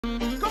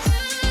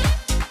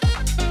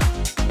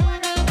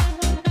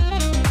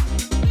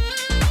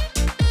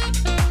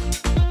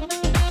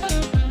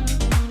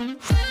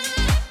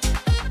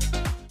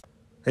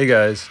Hey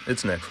guys,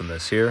 it's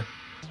Nickfamous here.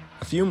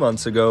 A few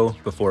months ago,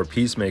 before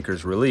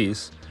Peacemaker's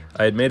release,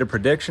 I had made a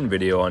prediction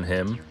video on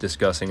him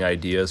discussing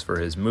ideas for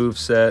his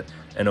moveset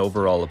and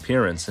overall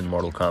appearance in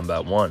Mortal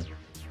Kombat 1.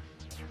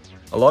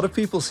 A lot of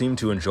people seem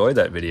to enjoy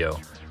that video,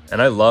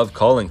 and I love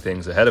calling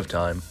things ahead of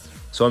time,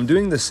 so I'm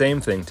doing the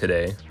same thing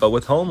today, but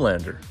with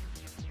Homelander.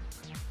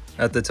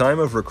 At the time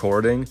of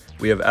recording,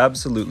 we have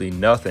absolutely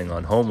nothing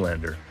on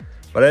Homelander,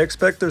 but I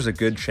expect there's a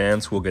good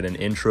chance we'll get an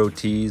intro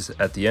tease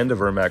at the end of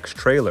Ermac's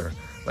trailer,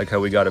 like how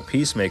we got a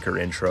Peacemaker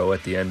intro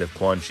at the end of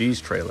Quan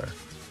Chi's trailer.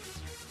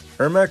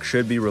 Ermac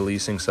should be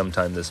releasing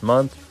sometime this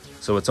month,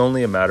 so it's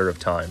only a matter of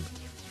time.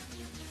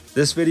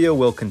 This video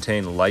will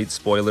contain light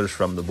spoilers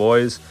from the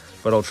boys,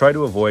 but I'll try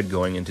to avoid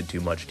going into too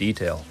much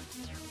detail.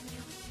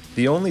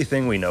 The only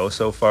thing we know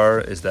so far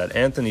is that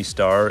Anthony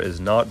Starr is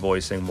not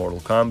voicing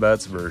Mortal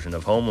Kombat's version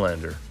of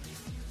Homelander.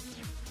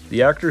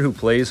 The actor who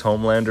plays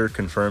Homelander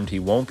confirmed he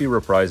won't be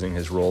reprising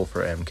his role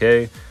for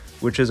MK,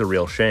 which is a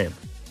real shame.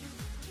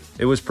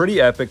 It was pretty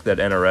epic that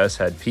NRS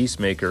had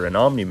Peacemaker and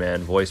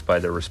Omni-Man voiced by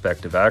their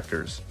respective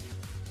actors.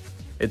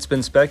 It's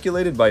been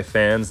speculated by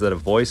fans that a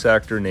voice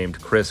actor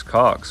named Chris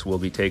Cox will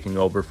be taking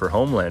over for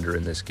Homelander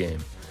in this game,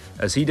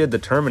 as he did the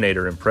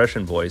Terminator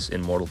impression voice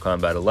in Mortal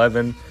Kombat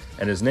 11,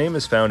 and his name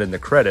is found in the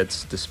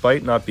credits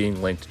despite not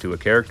being linked to a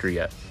character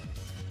yet.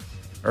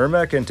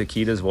 Ermac and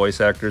Takeda's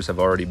voice actors have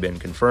already been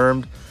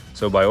confirmed,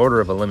 so by order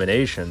of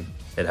elimination,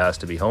 it has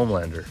to be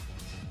Homelander.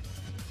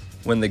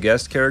 When the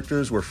guest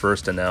characters were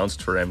first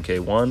announced for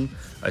MK1,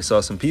 I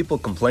saw some people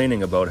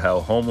complaining about how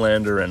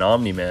Homelander and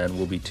Omni-Man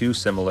will be too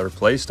similar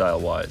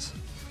playstyle-wise,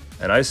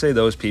 and I say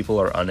those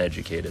people are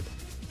uneducated.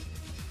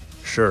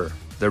 Sure,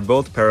 they're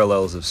both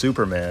parallels of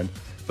Superman,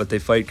 but they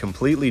fight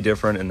completely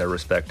different in their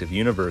respective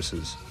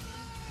universes.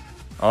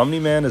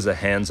 Omni-Man is a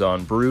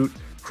hands-on brute,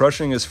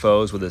 crushing his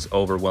foes with his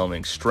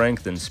overwhelming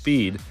strength and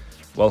speed,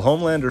 while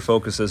Homelander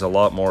focuses a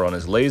lot more on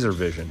his laser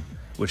vision,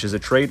 which is a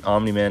trait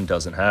Omni-Man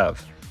doesn't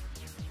have.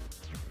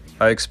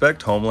 I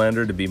expect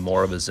Homelander to be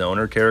more of a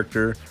zoner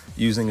character,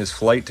 using his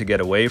flight to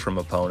get away from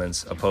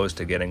opponents opposed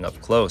to getting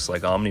up close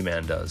like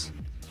Omni-Man does.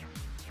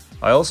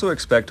 I also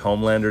expect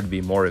Homelander to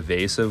be more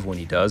evasive when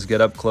he does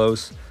get up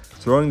close,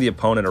 throwing the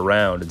opponent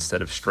around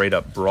instead of straight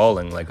up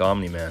brawling like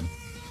Omni-Man.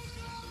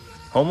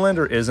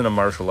 Homelander isn't a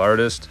martial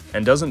artist,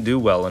 and doesn't do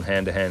well in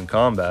hand-to-hand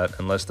combat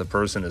unless the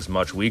person is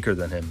much weaker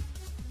than him.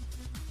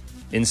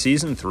 In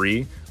Season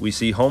 3, we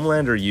see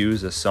Homelander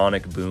use a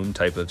sonic boom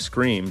type of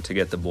scream to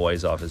get the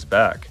boys off his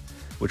back,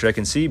 which I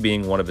can see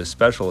being one of his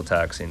special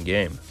attacks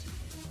in-game.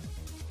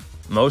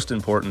 Most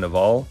important of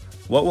all,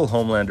 what will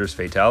Homelander's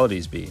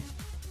fatalities be?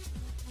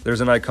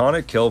 There's an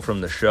iconic kill from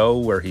the show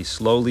where he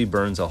slowly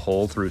burns a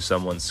hole through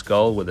someone's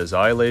skull with his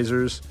eye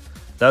lasers.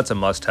 That's a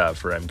must-have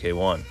for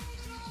MK1.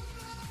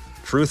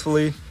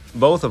 Truthfully,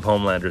 both of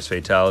Homelander's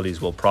fatalities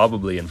will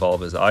probably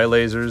involve his eye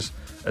lasers,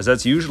 as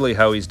that's usually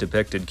how he's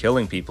depicted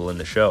killing people in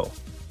the show.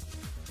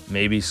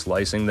 Maybe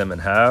slicing them in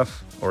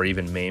half, or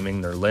even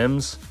maiming their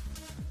limbs.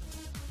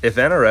 If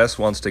NRS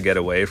wants to get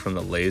away from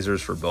the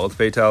lasers for both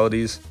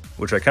fatalities,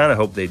 which I kinda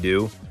hope they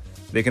do,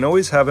 they can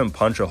always have him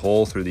punch a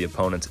hole through the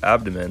opponent's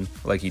abdomen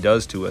like he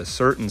does to a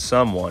certain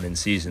someone in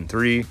Season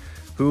 3,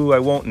 who I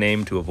won't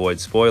name to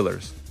avoid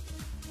spoilers.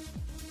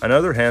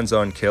 Another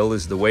hands-on kill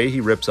is the way he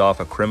rips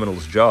off a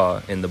criminal's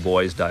jaw in The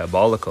Boys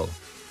Diabolical,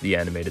 the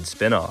animated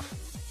spin-off.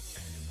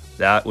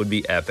 That would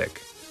be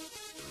epic.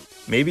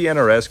 Maybe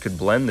NRS could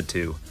blend the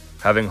two,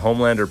 having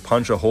Homelander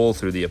punch a hole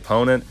through the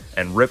opponent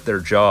and rip their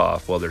jaw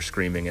off while they're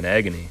screaming in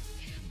agony.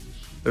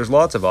 There's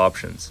lots of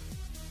options.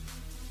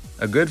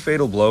 A good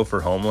fatal blow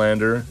for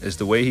Homelander is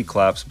the way he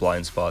claps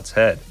Blindspot's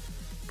head,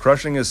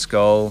 crushing his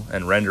skull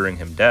and rendering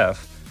him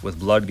deaf, with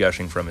blood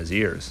gushing from his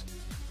ears.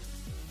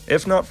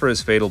 If not for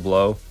his fatal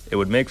blow, it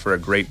would make for a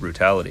great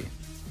brutality.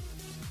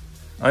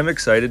 I'm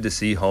excited to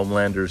see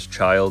Homelander's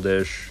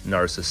childish,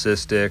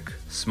 narcissistic,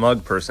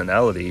 smug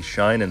personality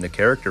shine in the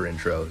character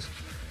intros,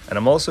 and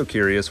I'm also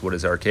curious what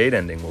his arcade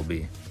ending will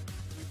be.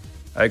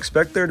 I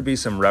expect there to be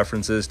some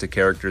references to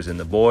characters in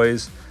The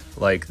Boys,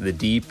 like the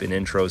Deep in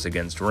intros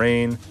against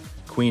Rain,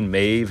 Queen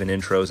Maeve in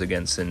intros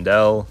against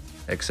Sindel,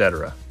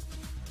 etc.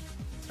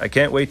 I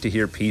can't wait to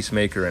hear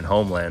Peacemaker and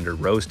Homelander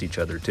roast each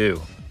other too.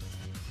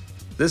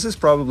 This is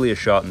probably a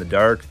shot in the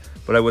dark,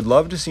 but I would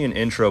love to see an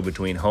intro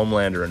between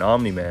Homelander and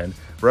Omni-Man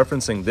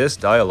referencing this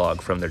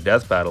dialogue from their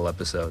Death Battle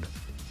episode.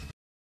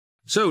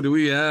 So, do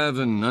we have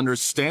an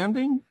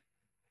understanding?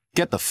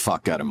 Get the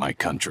fuck out of my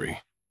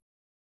country.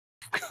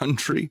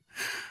 Country?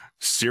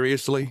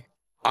 Seriously?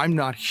 I'm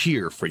not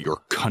here for your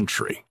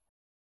country.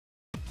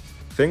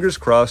 Fingers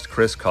crossed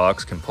Chris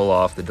Cox can pull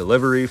off the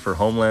delivery for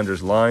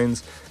Homelander's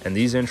lines, and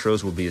these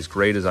intros will be as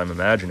great as I'm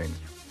imagining.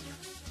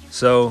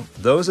 So,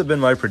 those have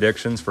been my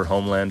predictions for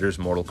Homelander's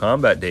Mortal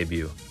Kombat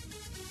debut.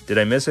 Did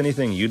I miss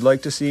anything you'd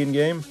like to see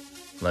in-game?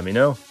 Let me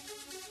know.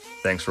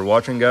 Thanks for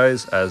watching,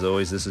 guys. As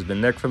always, this has been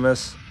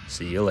Nickfamous.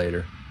 See you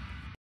later.